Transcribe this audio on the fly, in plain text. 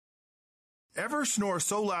Ever snore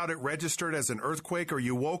so loud it registered as an earthquake, or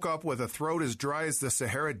you woke up with a throat as dry as the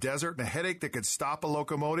Sahara Desert and a headache that could stop a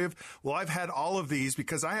locomotive? Well, I've had all of these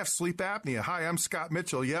because I have sleep apnea. Hi, I'm Scott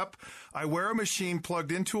Mitchell. Yep, I wear a machine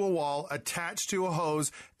plugged into a wall, attached to a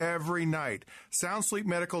hose every night. Sound Sleep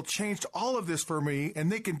Medical changed all of this for me,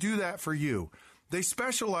 and they can do that for you. They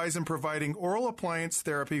specialize in providing oral appliance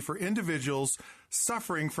therapy for individuals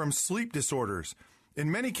suffering from sleep disorders. In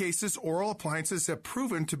many cases, oral appliances have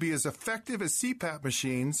proven to be as effective as CPAP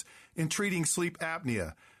machines in treating sleep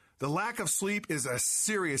apnea. The lack of sleep is a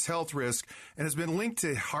serious health risk and has been linked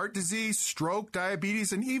to heart disease, stroke,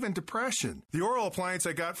 diabetes, and even depression. The oral appliance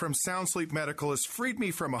I got from Sound Sleep Medical has freed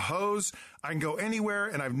me from a hose. I can go anywhere,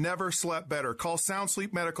 and I've never slept better. Call Sound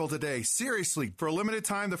Sleep Medical today. Seriously, for a limited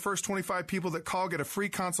time, the first 25 people that call get a free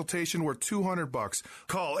consultation worth $200.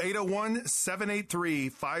 Call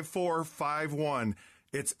 801-783-5451.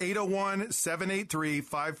 It's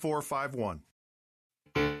 801-783-5451.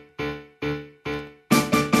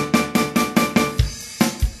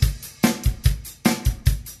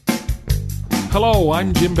 Hello,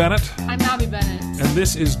 I'm Jim Bennett. I'm Abby Bennett. And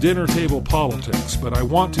this is Dinner Table Politics, but I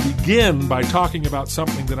want to begin by talking about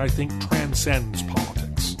something that I think transcends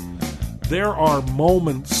politics. There are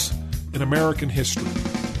moments in American history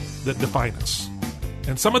that define us.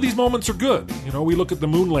 And some of these moments are good. You know, we look at the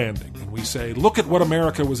moon landing and we say, look at what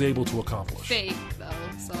America was able to accomplish. Fake, though,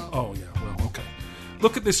 so... Oh, yeah, well, okay.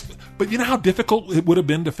 Look at this. But you know how difficult it would have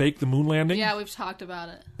been to fake the moon landing? Yeah, we've talked about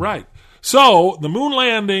it. Right. So, the moon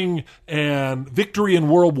landing and victory in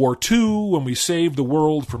World War II when we saved the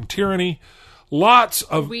world from tyranny. Lots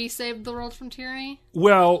of... We saved the world from tyranny?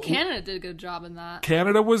 Well... Canada did a good job in that.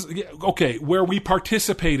 Canada was... Okay, where we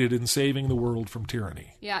participated in saving the world from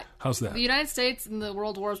tyranny. Yeah. How's that? The United States in the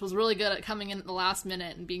World Wars was really good at coming in at the last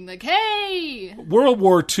minute and being like, hey! World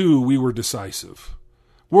War II, we were decisive.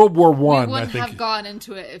 World War I, we I wouldn't think... have gone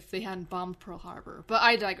into it if they hadn't bombed Pearl Harbor. But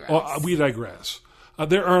I digress. We digress.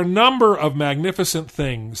 There are a number of magnificent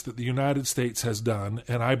things that the United States has done,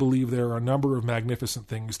 and I believe there are a number of magnificent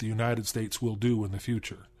things the United States will do in the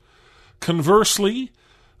future. Conversely,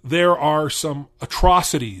 there are some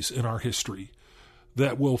atrocities in our history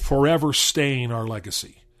that will forever stain our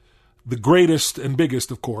legacy. The greatest and biggest,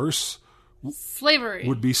 of course, slavery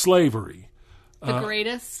would be slavery. The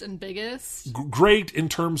greatest and biggest? Great in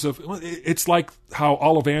terms of... It's like how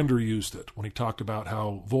Ollivander used it when he talked about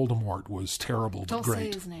how Voldemort was terrible but great.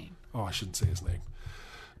 Don't say his name. Oh, I shouldn't say his name.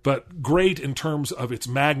 But great in terms of its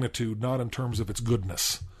magnitude, not in terms of its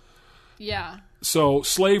goodness. Yeah. So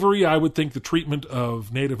slavery, I would think the treatment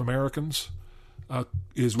of Native Americans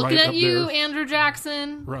is Looking right at up you, there. Andrew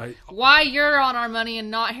Jackson. Right. Why you're on our money and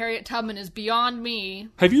not Harriet Tubman is beyond me.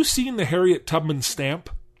 Have you seen the Harriet Tubman stamp?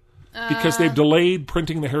 Because they've delayed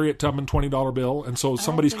printing the Harriet Tubman $20 bill, and so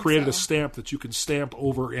somebody's created a stamp that you can stamp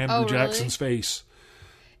over Andrew Jackson's face.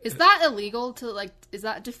 Is that illegal to, like, is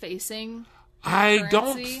that defacing I currency?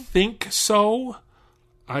 don't think so.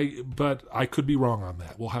 But I could be wrong on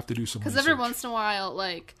that. We'll have to do some research. Because every once in a while,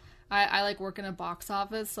 like, I like work in a box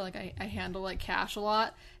office, so like I handle like cash a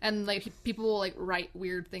lot, and like people will like write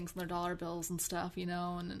weird things on their dollar bills and stuff, you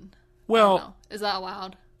know, and well, I don't know. Is that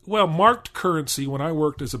allowed? Well, marked currency, when I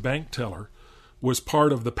worked as a bank teller, was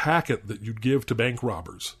part of the packet that you'd give to bank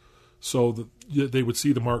robbers. So that they would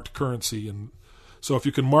see the marked currency. And so if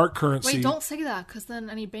you can mark currency... Wait, don't say that, because then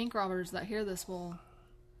any bank robbers that hear this will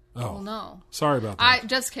know. Sorry about that.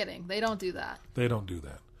 Just kidding. They don't do that. They don't do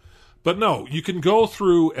that. But no, you can go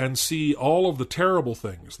through and see all of the terrible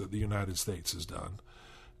things that the United States has done.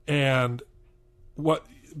 And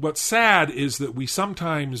what's sad is that we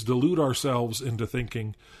sometimes delude ourselves into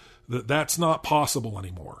thinking that that's not possible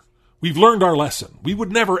anymore. We've learned our lesson. We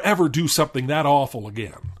would never, ever do something that awful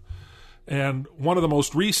again. And one of the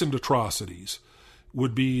most recent atrocities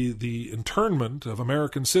would be the internment of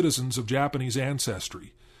American citizens of Japanese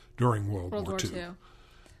ancestry during World War II.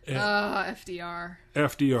 FDR.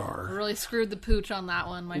 FDR. Really screwed the pooch on that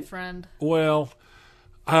one, my friend. Well,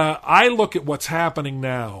 I look at what's happening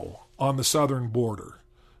now on the southern border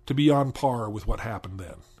to be on par with what happened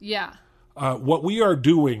then. Yeah. What we are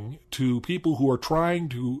doing to people who are trying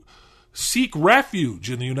to seek refuge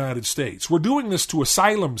in the United States, we're doing this to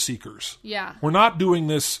asylum seekers. Yeah. We're not doing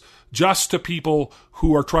this just to people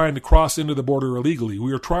who are trying to cross into the border illegally.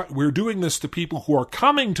 We're doing this to people who are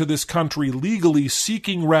coming to this country legally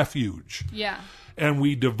seeking refuge. Yeah. And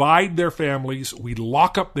we divide their families, we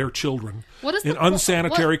lock up their children in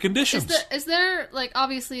unsanitary conditions. Is there, like,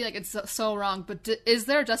 obviously, like, it's so wrong, but is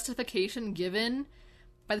there justification given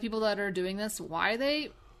by the people that are doing this why they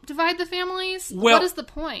divide the families? Well, what is the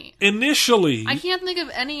point? Initially... I can't think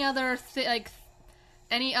of any other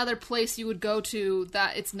any other place you would go to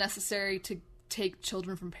that it's necessary to take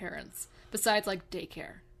children from parents besides like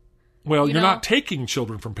daycare. Well, you're not taking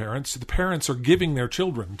children from parents. The parents are giving their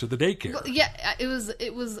children to the daycare. Well, yeah, it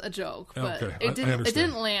was a joke, but okay, it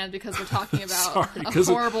didn't land because we're talking about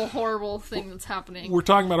a horrible thing that's happening. We're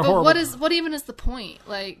talking about a horrible. What even is the point?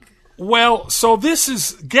 Like, well, so this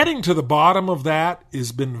is getting to the bottom of that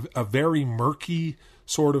has been a very murky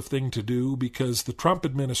sort of thing to do because the Trump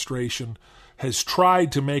administration has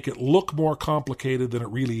tried to make it look more complicated than it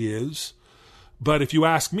really is. But if you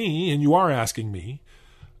ask me, and you are asking me,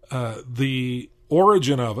 the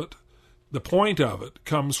origin of it, the point of it,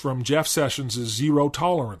 comes from Jeff Sessions' zero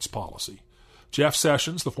tolerance policy. Jeff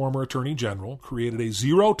Sessions, the former Attorney General, created a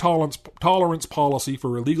zero tolerance policy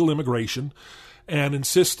for illegal immigration and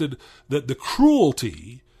insisted that the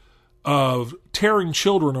cruelty of tearing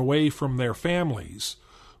children away from their families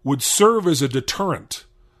would serve as a deterrent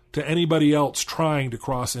to anybody else trying to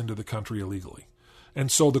cross into the country illegally. And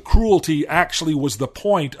so the cruelty actually was the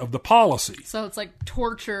point of the policy. So it's like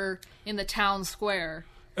torture in the town square.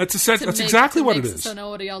 That's exactly what it is. So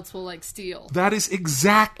nobody else will like steal. That is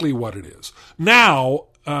exactly what it is. Now,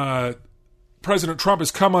 President Trump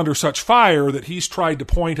has come under such fire that he's tried to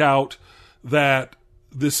point out that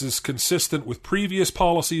this is consistent with previous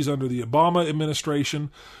policies under the Obama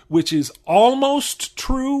administration, which is almost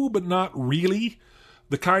true, but not really.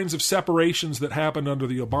 The kinds of separations that happened under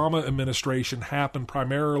the Obama administration happened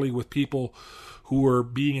primarily with people who were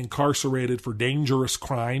being incarcerated for dangerous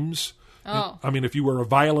crimes. Oh. I mean, if you were a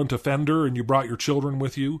violent offender and you brought your children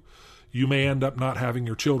with you, you may end up not having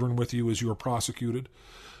your children with you as you are prosecuted.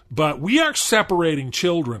 But we are separating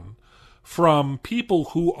children from people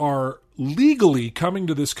who are legally coming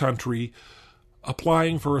to this country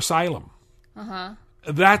applying for asylum. Uh-huh.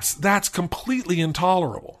 That's completely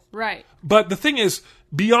intolerable. Right. But the thing is,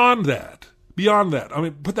 beyond that, I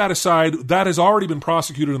mean, put that aside, that has already been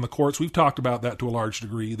prosecuted in the courts. We've talked about that to a large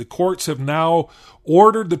degree. The courts have now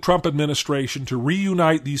ordered the Trump administration to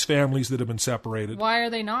reunite these families that have been separated. Why are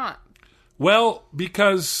they not? Well,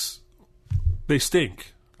 because they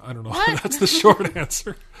stink. I don't know. What? That's the short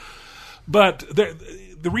answer. But the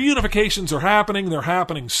reunifications are happening. They're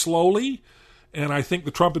happening slowly. And I think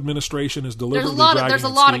the Trump administration is deliberately there's a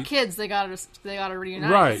lot of kids they got to reunite,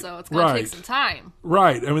 right, so it's going to take some time.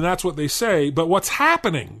 Right. I mean, that's what they say. But what's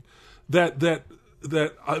happening that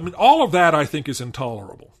I mean, all of that I think is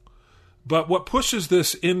intolerable. But what pushes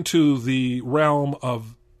this into the realm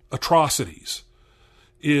of atrocities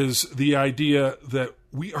is the idea that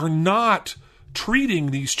we are not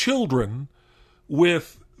treating these children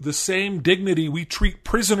with the same dignity we treat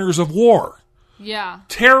prisoners of war. Yeah.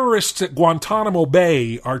 Terrorists at Guantanamo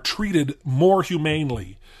Bay are treated more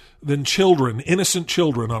humanely than children, innocent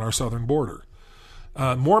children on our southern border.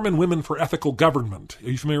 Mormon Women for Ethical Government. Are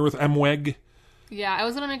you familiar with MWEG? Yeah, I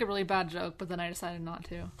was going to make a really bad joke, but then I decided not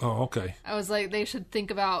to. Oh, okay. I was like, they should think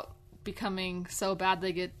about becoming so bad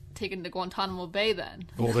they get taken to Guantanamo Bay then.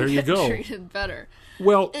 Well, there you go. Treated better.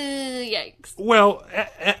 Well, yikes. Well,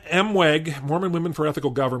 MWEG, Mormon Women for Ethical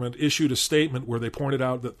Government, issued a statement where they pointed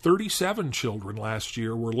out that 37 children last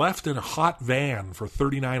year were left in a hot van for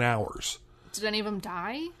 39 hours. Did any of them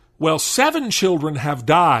die? Well, 7 children have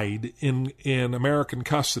died in American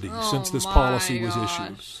custody since this policy was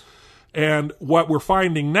issued. And what we're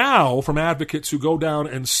finding now from advocates who go down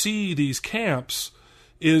and see these camps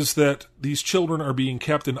is that these children are being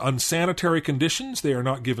kept in unsanitary conditions. They are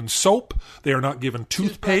not given soap. They are not given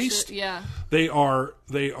toothpaste. Yeah. They are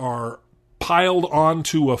piled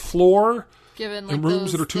onto a floor given in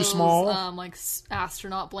rooms that are too small. Like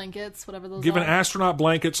astronaut blankets, whatever those given are. Astronaut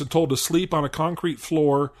blankets and told to sleep on a concrete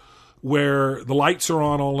floor where the lights are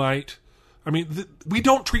on all night. I mean, we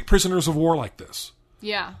don't treat prisoners of war like this.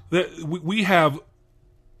 Yeah. We have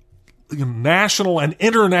national and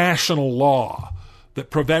international law that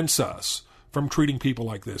prevents us from treating people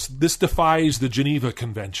like this. This defies the Geneva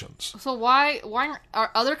Conventions. So why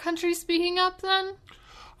are other countries speaking up then?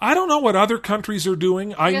 I don't know what other countries are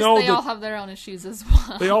doing. I guess know they all have their own issues as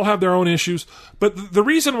well. They all have their own issues. But the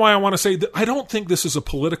reason why I want to say that I don't think this is a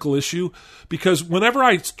political issue, because whenever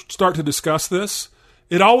I start to discuss this,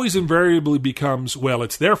 it always invariably becomes, well,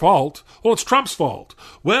 it's their fault. Well, it's Trump's fault.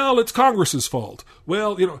 Well, it's Congress's fault.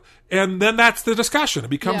 Well, and then that's the discussion. It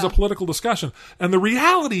becomes a political discussion. And the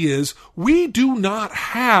reality is we do not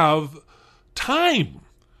have time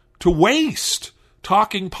to waste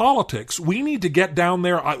talking politics. We need to get down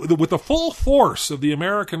there with the full force of the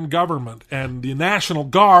American government and the National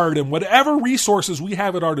Guard and whatever resources we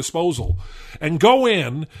have at our disposal and go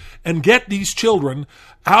in and get these children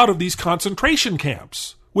out of these concentration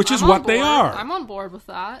camps, which is what they are. I'm on board with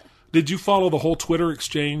that. Did you follow the whole Twitter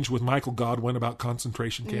exchange with Michael Godwin about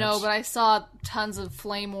concentration camps? No, but I saw tons of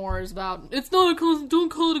flame wars about it's not don't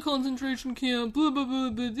call it a concentration camp. Blah blah blah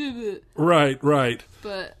blah blah. Right.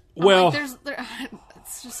 But well,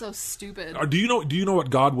 it's just so stupid. Do you know what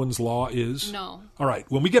Godwin's law is? No. All right.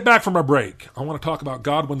 When we get back from our break, I want to talk about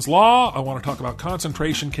Godwin's law. I want to talk about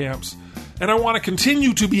concentration camps, and I want to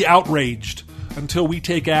continue to be outraged until we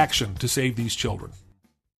take action to save these children.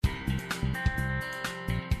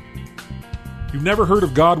 You've never heard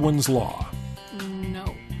of Godwin's law?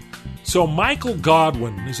 No. So Michael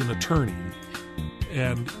Godwin is an attorney,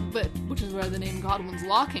 but which is where the name Godwin's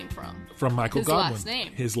law came from. From Michael Godwin. His last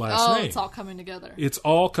name. His last name. It's all coming together. It's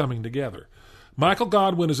all coming together. Michael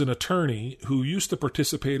Godwin is an attorney who used to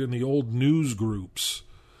participate in the old news groups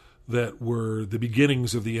that were the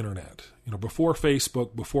beginnings of the internet. Before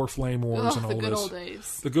Facebook, before flame wars and all this. The good old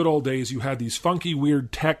days. The good old days. You had these funky,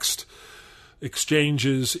 weird text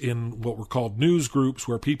exchanges in what were called news groups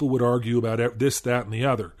where people would argue about this, that, and the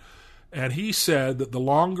other. And he said that the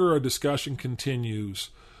longer a discussion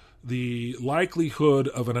continues, the likelihood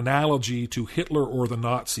of an analogy to Hitler or the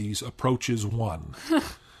Nazis approaches 1.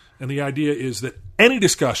 And the idea is that any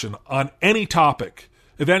discussion on any topic,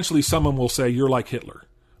 eventually someone will say, you're like Hitler,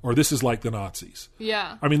 or this is like the Nazis.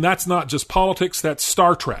 Yeah. I mean, that's not just politics, that's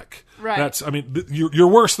Star Trek. Right. You're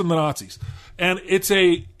worse than the Nazis. And it's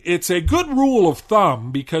a good rule of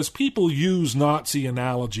thumb because people use Nazi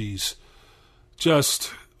analogies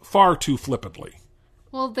just far too flippantly.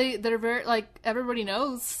 Well, they're very, everybody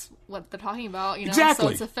knows what they're talking about, Exactly.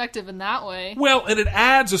 So it's effective in that way. Well, and it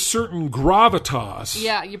adds a certain gravitas.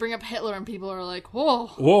 Yeah, you bring up Hitler and people are like, whoa.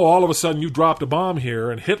 Whoa, all of a sudden you dropped a bomb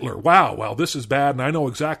here, and Hitler, wow, well, this is bad, and I know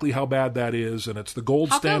exactly how bad that is, and it's the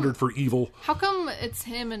gold standard for evil. How come it's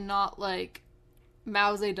him and not,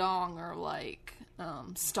 Mao Zedong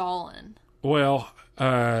or, Stalin? Well,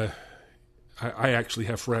 I actually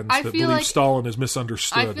have friends that believe Stalin is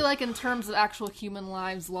misunderstood. I feel like in terms of actual human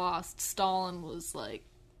lives lost, Stalin was,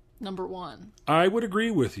 number 1. I would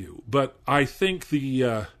agree with you, but I think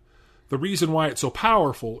the reason why it's so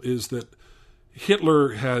powerful is that Hitler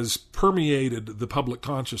has permeated the public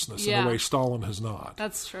consciousness in a way Stalin has not.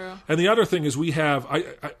 That's true. And the other thing is I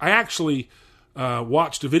actually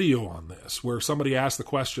watched a video on this where somebody asked the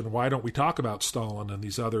question, why don't we talk about Stalin and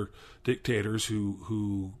these other dictators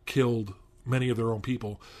who killed many of their own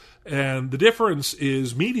people? And the difference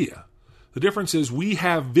is media. The difference is we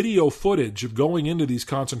have video footage of going into these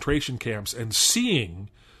concentration camps and seeing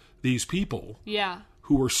these people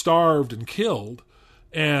who were starved and killed.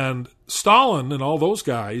 And Stalin and all those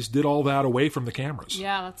guys did all that away from the cameras.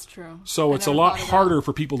 Yeah, that's true. So it's a lot harder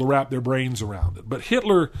for people to wrap their brains around it. But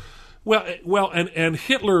Hitler, and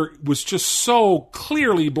Hitler was just so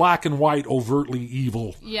clearly black and white, overtly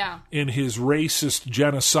evil in his racist,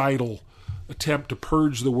 genocidal attempt to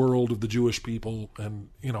purge the world of the Jewish people. And,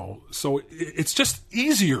 so it's just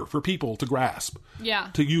easier for people to grasp.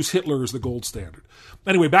 To use Hitler as the gold standard.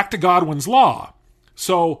 Anyway, back to Godwin's law.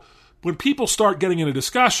 So when people start getting in a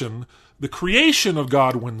discussion, the creation of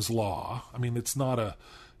Godwin's law,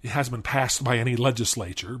 it hasn't been passed by any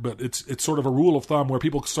legislature, but it's sort of a rule of thumb where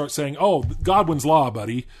people start saying, oh, Godwin's law,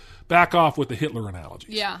 buddy, back off with the Hitler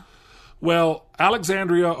analogies. Yeah. Well,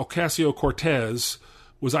 Alexandria Ocasio-Cortez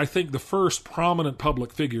was, I think, the first prominent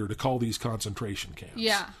public figure to call these concentration camps.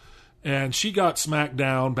 Yeah. And she got smacked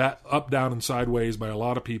down, up, down, and sideways by a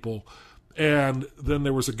lot of people. And then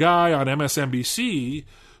there was a guy on MSNBC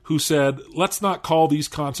who said, let's not call these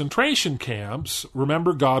concentration camps.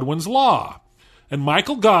 Remember Godwin's law. And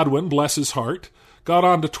Michael Godwin, bless his heart, got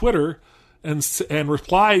onto Twitter and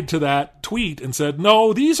replied to that tweet and said,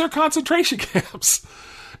 no, these are concentration camps.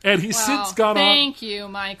 And he's since gone on. Thank you,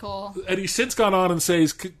 Michael. And he's since gone on and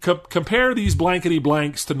says, compare these blankety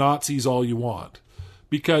blanks to Nazis all you want.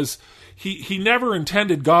 Because he never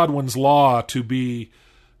intended Godwin's law to be,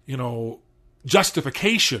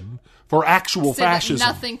 justification for actual fascism.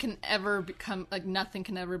 Nothing can ever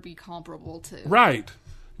be comparable to. Right.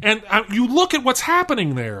 And you look at what's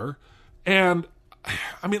happening there, and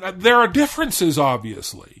there are differences,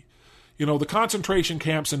 obviously. The concentration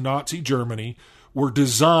camps in Nazi Germany were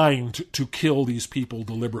designed to kill these people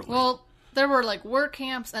deliberately. Well, there were work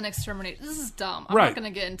camps and exterminate. This is dumb. I'm not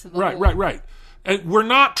going to get into the Right. And we're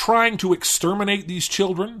not trying to exterminate these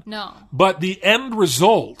children. No. But the end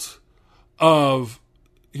result of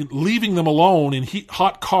leaving them alone in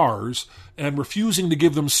hot cars and refusing to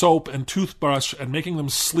give them soap and toothbrush and making them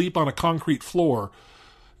sleep on a concrete floor,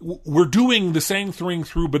 we're doing the same thing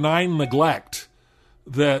through benign neglect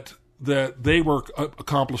that they were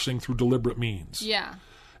accomplishing through deliberate means. Yeah.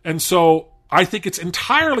 And so I think it's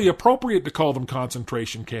entirely appropriate to call them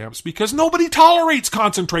concentration camps because nobody tolerates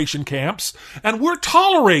concentration camps, and we're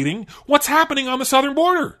tolerating what's happening on the southern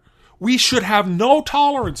border. We should have no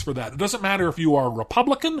tolerance for that. It doesn't matter if you are a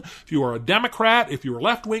Republican, if you are a Democrat, if you are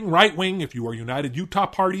left-wing, right-wing, if you are United Utah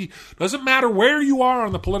Party. It doesn't matter where you are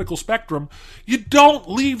on the political spectrum. You don't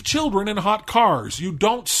leave children in hot cars. You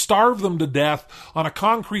don't starve them to death on a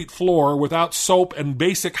concrete floor without soap and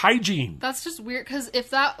basic hygiene. That's just weird, because if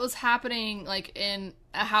that was happening, like, in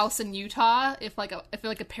a house in Utah, if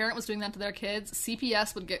a parent was doing that to their kids,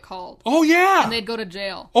 CPS would get called. Oh yeah, and they'd go to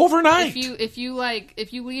jail overnight. If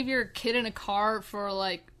you leave your kid in a car for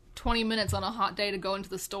like 20 minutes on a hot day to go into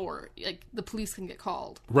the store, like, the police can get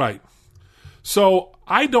called. Right. So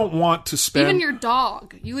I don't want to spend even your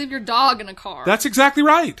dog. You leave your dog in a car. That's exactly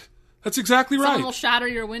right. That's exactly right. Someone will shatter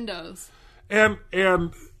your windows. And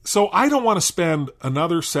so I don't want to spend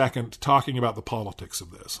another second talking about the politics of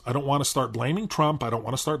this. I don't want to start blaming Trump. I don't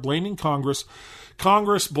want to start blaming Congress.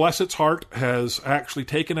 Congress, bless its heart, has actually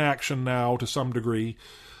taken action now to some degree.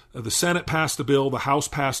 The Senate passed a bill. The House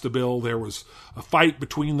passed a bill. There was a fight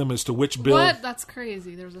between them as to which bill. What? That's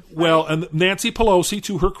crazy. There's a fight. Well, and Nancy Pelosi,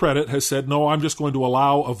 to her credit, has said, no, I'm just going to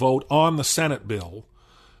allow a vote on the Senate bill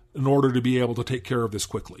in order to be able to take care of this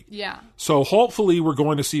quickly. Yeah. So hopefully we're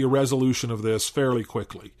going to see a resolution of this fairly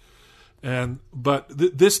quickly. But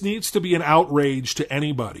this needs to be an outrage to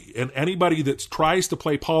anybody. And anybody that tries to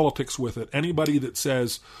play politics with it, anybody that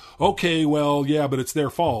says, okay, well, yeah, but it's their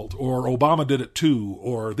fault, or Obama did it too,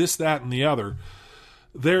 or this, that, and the other,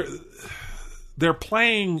 they're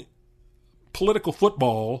playing political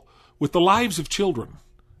football with the lives of children.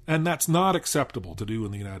 And that's not acceptable to do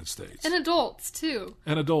in the United States. And adults, too.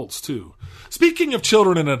 Speaking of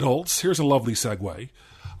children and adults, here's a lovely segue.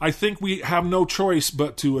 I think we have no choice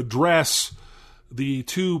but to address the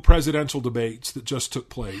two presidential debates that just took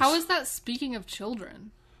place. How is that speaking of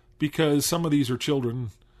children? Because some of these are children.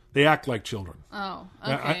 They act like children. Oh,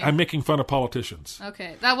 okay. I'm making fun of politicians.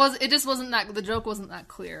 Okay. It just wasn't that, the joke wasn't that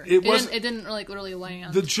clear. It didn't really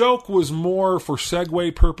land. The joke was more for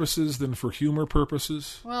segue purposes than for humor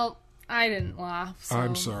purposes. Well, I didn't laugh. So.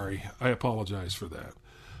 I'm sorry. I apologize for that.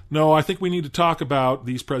 No, I think we need to talk about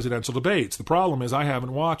these presidential debates. The problem is I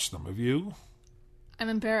haven't watched them. Have you? I'm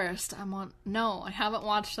embarrassed. No, I haven't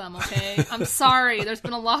watched them, okay? I'm sorry. There's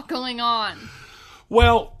been a lot going on.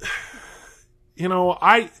 Well, you know,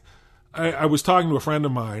 I was talking to a friend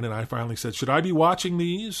of mine, and I finally said, should I be watching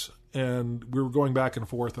these? And we were going back and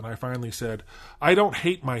forth, and I finally said, I don't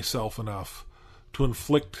hate myself enough to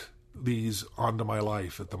inflict these onto my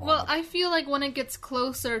life at the moment. Well, I feel like when it gets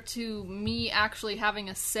closer to me actually having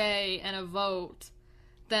a say and a vote,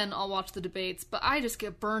 then I'll watch the debates. But I just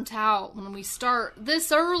get burnt out when we start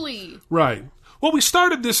this early. Right. Well, we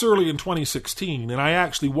started this early in 2016, and I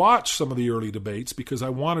actually watched some of the early debates because I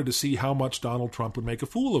wanted to see how much Donald Trump would make a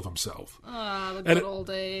fool of himself. The good old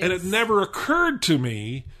days. And it never occurred to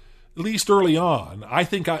me, at least early on. I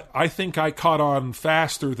think I caught on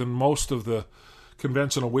faster than most of the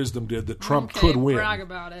conventional wisdom did that Trump could win. Brag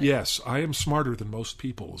about it. Yes, I am smarter than most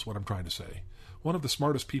people is what I'm trying to say. One of the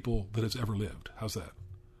smartest people that has ever lived. How's that?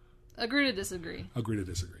 Agree to disagree.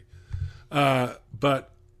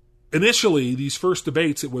 But initially, these first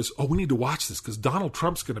debates, it was, we need to watch this because Donald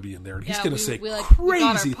Trump's going to be in there and he's going to say crazy we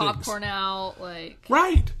got our things. popcorn out,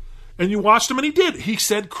 right. And you watched him, and he did. He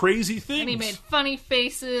said crazy things. And he made funny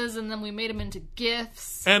faces, and then we made him into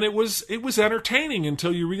GIFs. And it was entertaining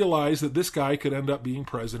until you realized that this guy could end up being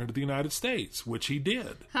president of the United States, which he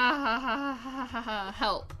did. Ha ha ha ha ha ha.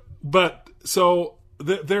 Help. But, so,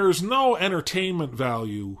 there's no entertainment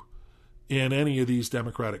value in any of these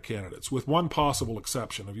Democratic candidates, with one possible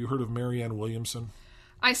exception. Have you heard of Marianne Williamson?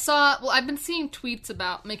 I've been seeing tweets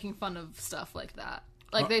about making fun of stuff like that.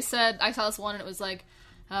 They said, I saw this one, and it was like,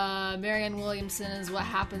 Marianne Williamson is what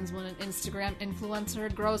happens when an Instagram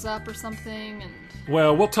influencer grows up or something. And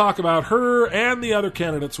well, we'll talk about her and the other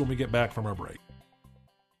candidates when we get back from our break.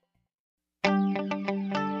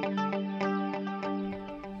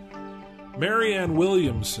 Marianne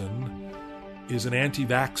Williamson is an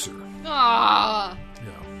anti-vaxxer. Yeah.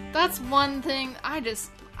 That's one thing I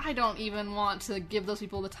don't even want to give those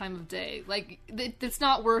people the time of day. It's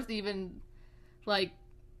not worth even,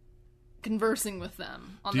 conversing with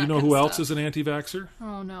them on that. Do you know who else is an anti-vaxxer?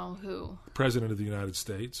 Oh, no. Who? The President of the United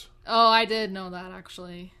States. Oh, I did know that,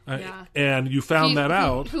 actually. Yeah. And you found that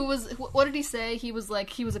out. What did he say? He was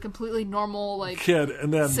a completely normal, kid,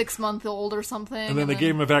 and then 6-month-old or something. And then they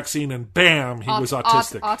gave him a vaccine, and bam, he was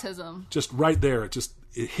autistic. Autism. Just right there.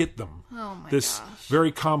 It hit them. Oh, my This gosh.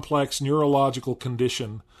 very complex neurological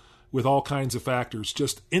condition with all kinds of factors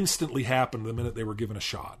just instantly happened the minute they were given a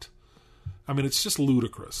shot. I mean, it's just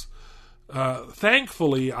ludicrous.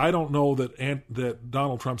 Thankfully, I don't know that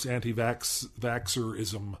Donald Trump's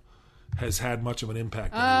anti-vaxxerism has had much of an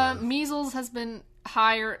impact. Measles has been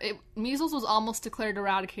higher. Measles was almost declared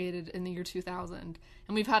eradicated in the year 2000,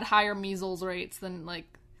 and we've had higher measles rates than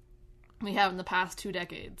we have in the past 2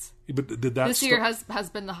 decades. But did that this year has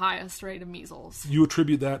been the highest rate of measles. You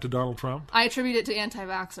attribute that to Donald Trump? I attribute it to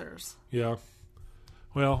anti-vaxxers. Yeah.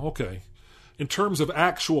 Well, okay. In terms of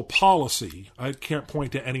actual policy, I can't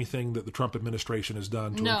point to anything that the Trump administration has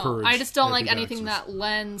done to encourage. I just don't like anything that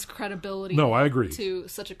lends credibility. No, I agree. To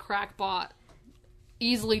such a crackpot,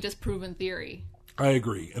 easily disproven theory. I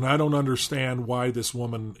agree, and I don't understand why this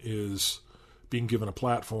woman is being given a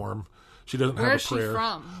platform. She doesn't have a prayer. Where is she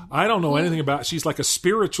from? I don't know anything about. She's like a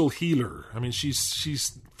spiritual healer. I mean,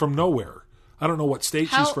 she's from nowhere. I don't know what state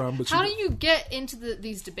she's from. But how do you get into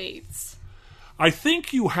these debates? I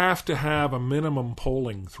think you have to have a minimum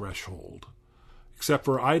polling threshold. Except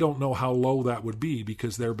for I don't know how low that would be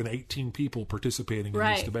because there have been 18 people participating in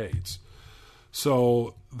these debates.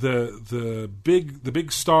 So the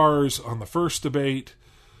big stars on the first debate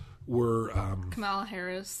were Kamala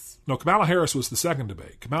Harris. No, Kamala Harris was the second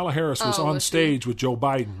debate. Kamala Harris was on stage with Joe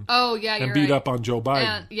Biden. Oh yeah, and beat up on Joe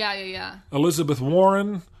Biden. Yeah. Elizabeth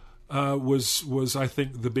Warren was I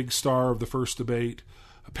think the big star of the first debate.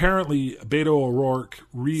 Apparently, Beto O'Rourke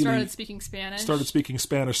really started speaking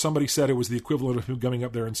Spanish. Somebody said it was the equivalent of him coming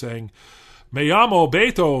up there and saying, "Me llamo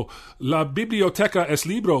Beto, la biblioteca es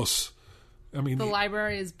libros." I mean, the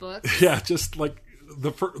library is books. Yeah, just like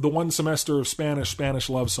the one semester of Spanish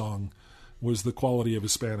love song was the quality of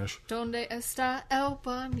his Spanish. Donde está el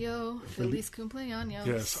baño? Feliz cumpleaños.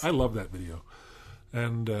 Yes, I love that video.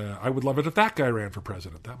 And I would love it if that guy ran for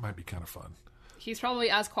president. That might be kind of fun. He's probably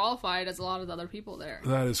as qualified as a lot of the other people there.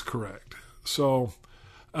 That is correct. So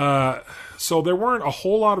there weren't a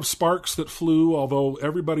whole lot of sparks that flew, although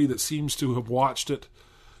everybody that seems to have watched it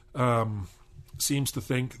seems to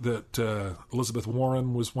think that Elizabeth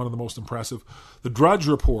Warren was one of the most impressive. The Drudge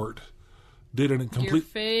Report did an incomplete... Your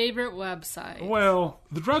favorite website. Well,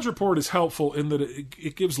 the Drudge Report is helpful in that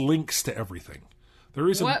it gives links to everything. There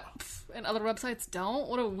isn't... What? And other websites don't?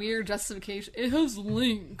 What a weird justification. It has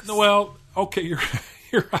links. Well, okay,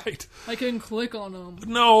 you're right. I can click on them.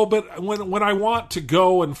 No, but when I want to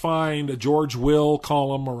go and find a George Will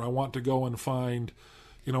column, or I want to go and find,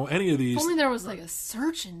 any of these... If only there was like a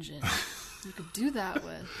search engine you could do that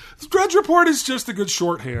with. The Drudge Report is just a good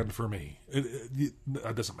shorthand for me. It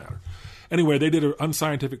doesn't matter. Anyway, they did an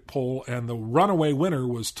unscientific poll, and the runaway winner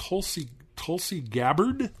was Tulsi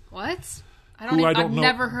Gabbard. What? I've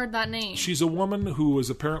never heard that name. She's a woman who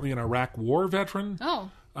was apparently an Iraq War veteran.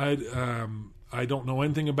 Oh. I don't know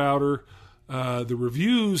anything about her. The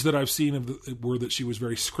reviews that I've seen were that she was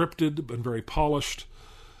very scripted and very polished.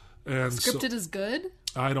 And scripted is good?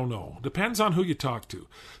 I don't know. Depends on who you talk to.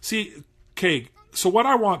 See, Kay, so what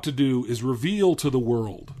I want to do is reveal to the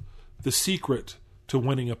world the secret to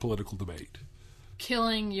winning a political debate.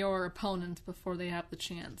 Killing your opponent before they have the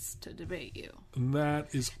chance to debate you. And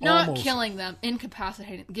that is not killing them,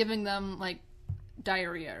 incapacitating, giving them like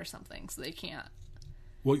diarrhea or something so they can't.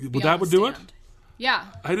 Well, that would do it? Yeah.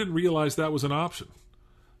 I didn't realize that was an option.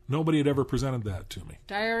 Nobody had ever presented that to me.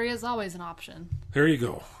 Diarrhea is always an option. There you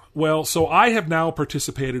go. Well, so I have now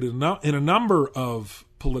participated in a number of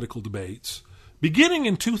political debates, beginning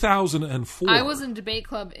in 2004. I was in debate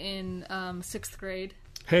club in 6th grade.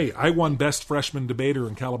 Hey, I won Best Freshman Debater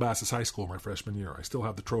in Calabasas High School my freshman year. I still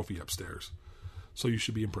have the trophy upstairs. So you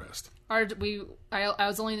should be impressed. I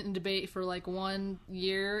was only in debate for like 1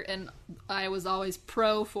 year, and I was always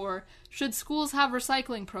pro for, should schools have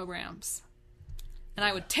recycling programs? And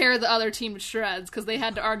I would tear the other team to shreds because they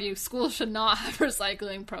had to argue schools should not have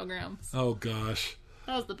recycling programs. Oh, gosh.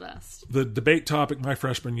 That was the best. The debate topic my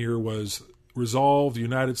freshman year was, resolve the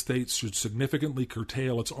United States should significantly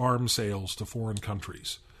curtail its arms sales to foreign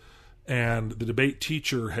countries. And the debate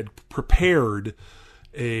teacher had prepared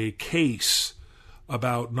a case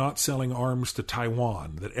about not selling arms to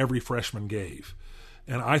Taiwan that every freshman gave.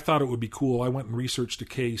 And I thought it would be cool. I went and researched a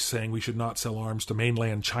case saying we should not sell arms to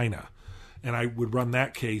mainland China. And I would run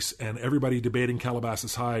that case, and everybody debating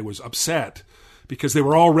Calabasas High was upset because they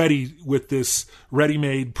were already with this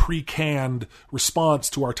ready-made, pre-canned response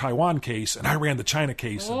to our Taiwan case, and I ran the China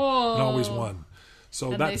case and always won.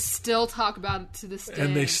 So they still talk about it to this day.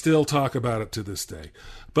 And they still talk about it to this day.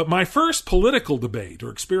 But my first political debate or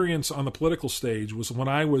experience on the political stage was when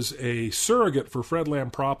I was a surrogate for Fred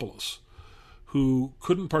Lampropoulos, who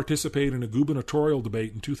couldn't participate in a gubernatorial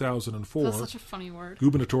debate in 2004. That's such a funny word.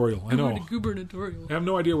 Gubernatorial, I know. Gubernatorial. I have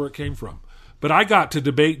no idea where it came from. But I got to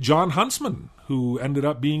debate John Huntsman, who ended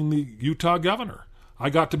up being the Utah governor. I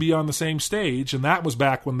got to be on the same stage, and that was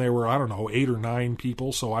back when there were, 8 or 9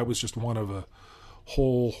 people, so I was just one of a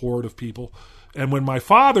whole horde of people. And when my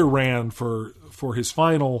father ran for his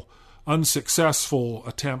final unsuccessful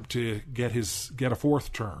attempt to get a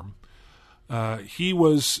 4th term, he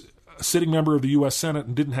was a sitting member of the U.S. Senate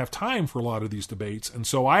and didn't have time for a lot of these debates. And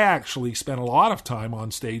so I actually spent a lot of time on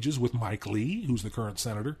stages with Mike Lee, who's the current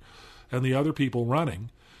senator, and the other people running.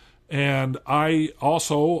 And I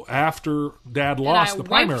also, after Dad lost the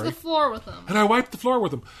primary... And I wiped the floor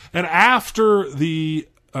with him. And after the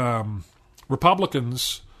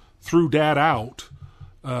Republicans threw Dad out,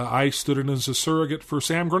 I stood in as a surrogate for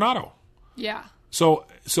Sam Granado. Yeah. So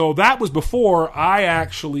that was before I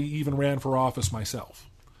actually even ran for office myself.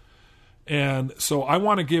 And so I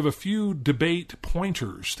want to give a few debate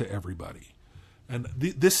pointers to everybody. And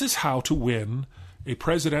this is how to win a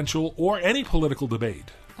presidential or any political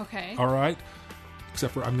debate. Okay. All right?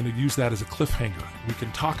 Except for I'm going to use that as a cliffhanger. We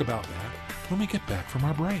can talk about that when we get back from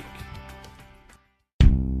our break.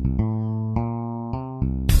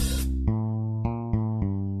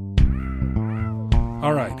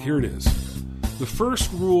 All right, here it is. The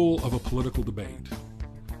first rule of a political debate.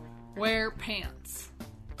 Wear pants.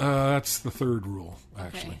 That's the third rule,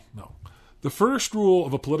 actually. Okay. No. The first rule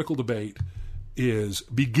of a political debate is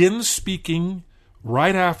begin speaking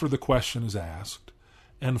right after the question is asked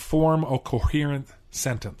and form a coherent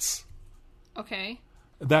sentence. Okay.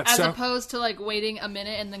 As opposed to waiting a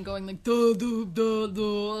minute and then going duh, duh, duh,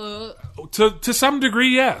 duh. To some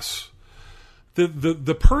degree, yes.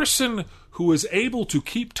 The person who is able to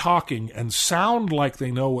keep talking and sound like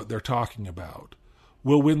they know what they're talking about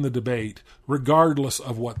will win the debate regardless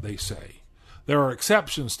of what they say. There are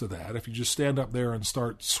exceptions to that. If you just stand up there and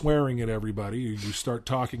start swearing at everybody, or you start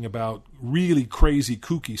talking about really crazy,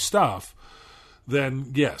 kooky stuff,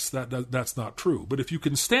 then yes, that's not true. But if you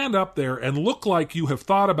can stand up there and look like you have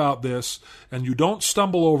thought about this and you don't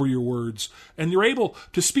stumble over your words and you're able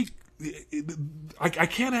to speak, I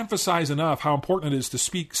can't emphasize enough how important it is to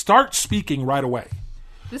start speaking right away.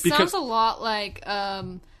 This sounds a lot like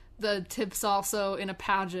the tips also in a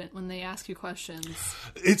pageant when they ask you questions.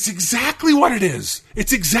 It's exactly what it is.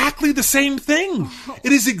 It's exactly the same thing.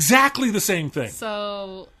 It is exactly the same thing.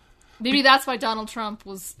 So maybe that's why Donald Trump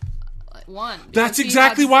won. That's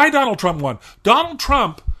exactly why Donald Trump won. Donald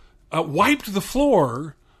Trump wiped the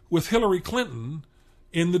floor with Hillary Clinton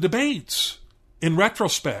in the debates. In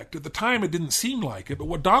retrospect, at the time it didn't seem like it, but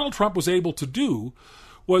what Donald Trump was able to do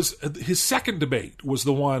was his second debate was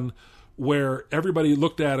the one where everybody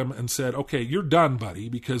looked at him and said, okay, you're done, buddy,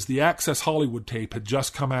 because the Access Hollywood tape had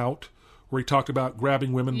just come out where he talked about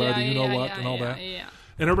grabbing women by the and all that. Yeah.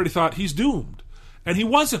 And everybody thought he's doomed. And he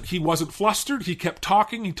wasn't. He wasn't flustered. He kept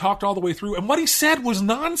talking. He talked all the way through. And what he said was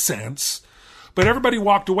nonsense. But everybody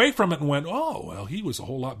walked away from it and went, oh, well, he was a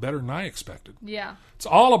whole lot better than I expected. Yeah. It's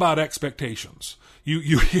all about expectations.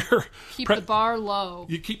 You hear... Keep the bar low.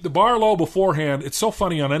 You keep the bar low beforehand. It's so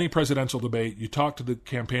funny on any presidential debate. You talk to the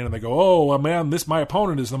campaign and they go, oh, well, man, my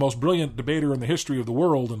opponent is the most brilliant debater in the history of the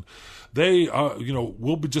world. And they,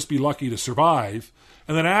 will just be lucky to survive.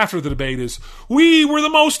 And then after the debate is, we were the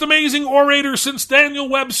most amazing orator since Daniel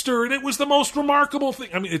Webster. And it was the most remarkable thing.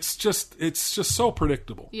 I mean, it's just so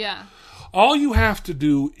predictable. Yeah. All you have to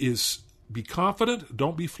do is be confident,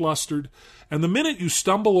 don't be flustered, and the minute you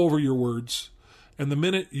stumble over your words, and the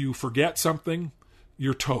minute you forget something,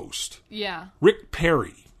 you're toast. Yeah. Rick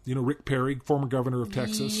Perry, Rick Perry, former governor of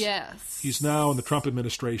Texas? Yes. He's now in the Trump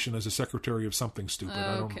administration as a secretary of something stupid.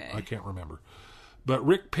 Okay. I can't remember. But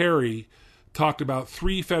Rick Perry talked about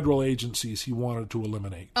 3 federal agencies he wanted to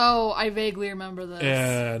eliminate. Oh, I vaguely remember this.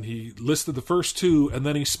 And he listed the first 2, and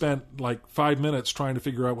then he spent 5 minutes trying to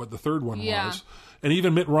figure out what the third one was. And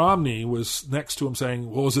even Mitt Romney was next to him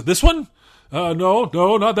saying, well, was it this one? No,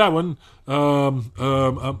 not that one.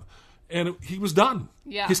 And he was done.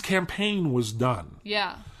 Yeah. His campaign was done.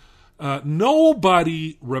 Yeah.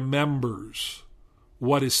 Nobody remembers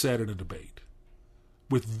what is said in a debate,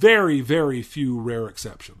 with very, very few rare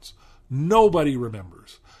exceptions. Nobody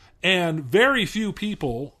remembers. And very few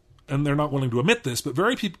people, and they're not willing to admit this, but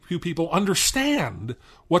very few people understand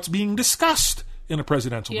what's being discussed in a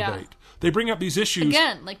presidential debate. They bring up these issues.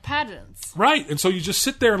 Again, like pageants. Right. And so you just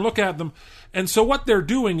sit there and look at them. And so what they're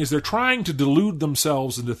doing is they're trying to delude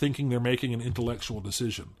themselves into thinking they're making an intellectual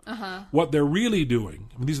decision. Uh-huh. What they're really doing,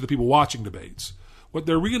 these are the people watching debates, what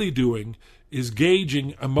they're really doing is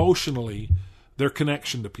gauging emotionally their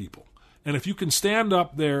connection to people. And if you can stand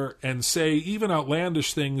up there and say even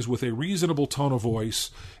outlandish things with a reasonable tone of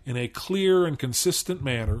voice in a clear and consistent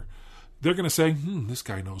manner, they're going to say, this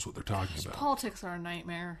guy knows what they're talking about. Politics are a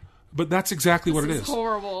nightmare. But that's exactly what it This is. is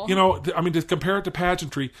horrible. You know, I mean, to compare it to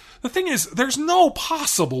pageantry, the thing is, there's no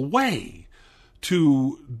possible way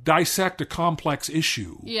to dissect a complex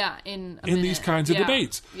issue in these kinds of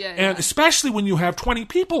debates. Yeah, and especially when you have 20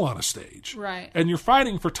 people on a stage. Right. And you're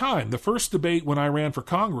fighting for time. The first debate when I ran for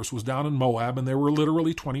Congress was down in Moab, and there were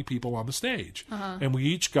literally 20 people on the stage. And we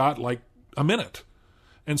each got like a minute.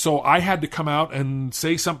 And so I had to come out and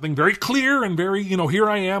say something very clear and very, here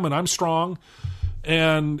I am and I'm strong.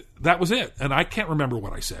 And that was it. And I can't remember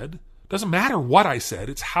what I said. Doesn't matter what I said.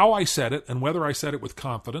 It's how I said it and whether I said it with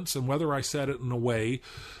confidence and whether I said it in a way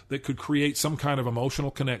that could create some kind of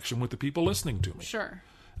emotional connection with the people listening to me. Sure.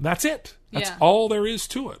 And that's it. That's all there is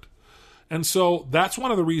to it. And so that's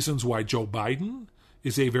one of the reasons why Joe Biden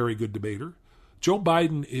is a very good debater. Joe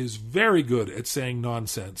Biden is very good at saying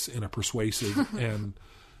nonsense in a persuasive and...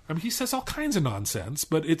 I mean, he says all kinds of nonsense,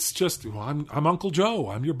 but it's just, I'm Uncle Joe.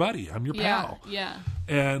 I'm your buddy. I'm your pal. Yeah.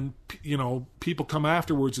 And, people come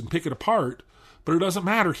afterwards and pick it apart, but it doesn't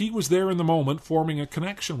matter. He was there in the moment forming a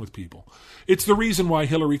connection with people. It's the reason why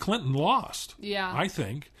Hillary Clinton lost, I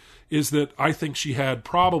think, is that I think she had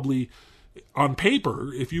probably, on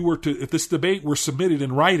paper, if this debate were submitted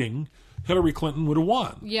in writing, Hillary Clinton would have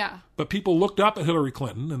won. Yeah. But people looked up at Hillary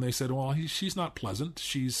Clinton and they said, well, she's not pleasant.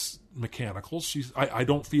 She's mechanical. I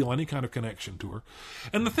don't feel any kind of connection to her.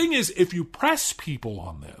 And the thing is, if you press people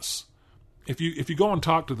on this, if you go and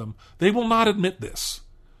talk to them, they will not admit this.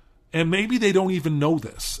 And maybe they don't even know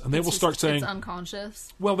this. And they will start saying... It's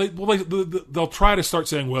unconscious. Well, they'll try to start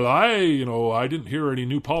saying, well, I didn't hear any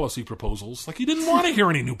new policy proposals. Like, you didn't want to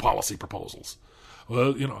hear any new policy proposals.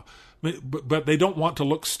 Well, but they don't want to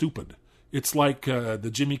look stupid. It's like the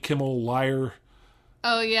Jimmy Kimmel liar.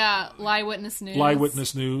 Oh, yeah. Lie witness news. Lie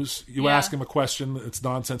witness news. You ask him a question, it's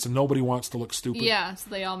nonsense, and nobody wants to look stupid. Yeah, so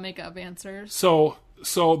they all make up answers. So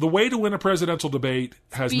the way to win a presidential debate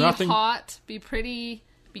has nothing... Be hot, be pretty,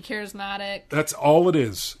 be charismatic. That's all it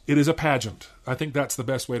is. It is a pageant. I think that's the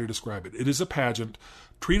best way to describe it. It is a pageant.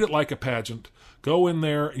 Treat it like a pageant. Go in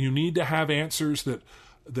there. You need to have answers that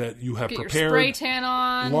you have prepared. Get your spray tan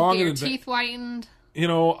on, get your teeth whitened.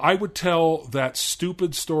 I would tell that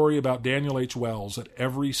stupid story about Daniel H. Wells at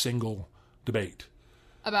every single debate.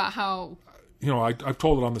 About how... I've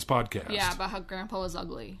told it on this podcast. Yeah, about how Grandpa was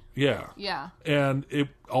ugly. Yeah. Yeah. And it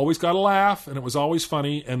always got a laugh, and it was always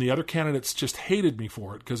funny, and the other candidates just hated me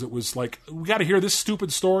for it, because it was like, we got to hear this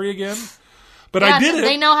stupid story again? But I did it.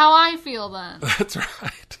 They know how I feel then. That's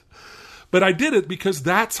right. But I did it because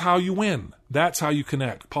that's how you win. That's how you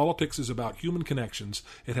connect. Politics is about human connections.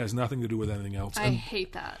 It has nothing to do with anything else. I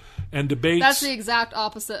hate that. And debates... That's the exact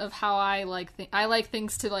opposite of how I like things. I like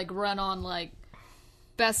things to run on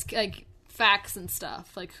best facts and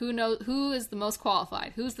stuff. Who is the most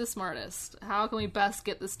qualified? Who's the smartest? How can we best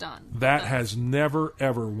get this done? That has never,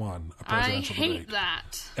 ever won a presidential debate. I hate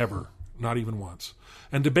that. Ever. Not even once.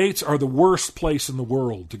 And debates are the worst place in the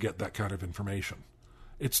world to get that kind of information.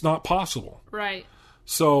 It's not possible. Right.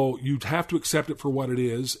 So you have to accept it for what it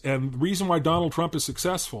is. And the reason why Donald Trump is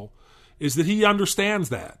successful is that he understands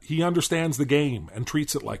that. He understands the game and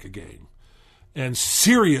treats it like a game. And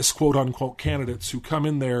serious, quote-unquote, candidates who come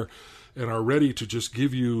in there and are ready to just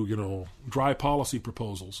give you, dry policy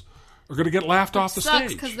proposals are going to get laughed off the stage.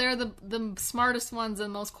 Because they're the smartest ones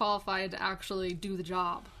and most qualified to actually do the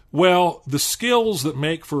job. Well, the skills that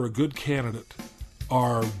make for a good candidate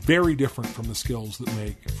are very different from the skills that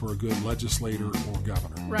make for a good legislator or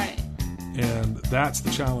governor. Right. And that's the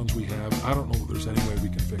challenge we have. I don't know if there's any way we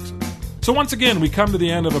can fix it. So once again, we come to the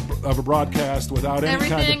end of a broadcast without any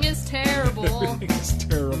kind of... Everything is terrible. Everything is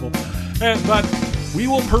terrible. But we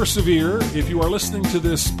will persevere. If you are listening to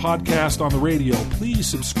this podcast on the radio, please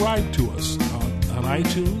subscribe to us on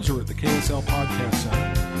iTunes or at the KSL Podcast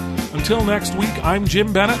Center. Until next week, I'm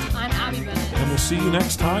Jim Bennett. I'm Abby Bennett. And we'll see you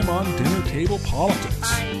next time on Dinner Table Politics.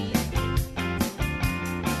 Bye.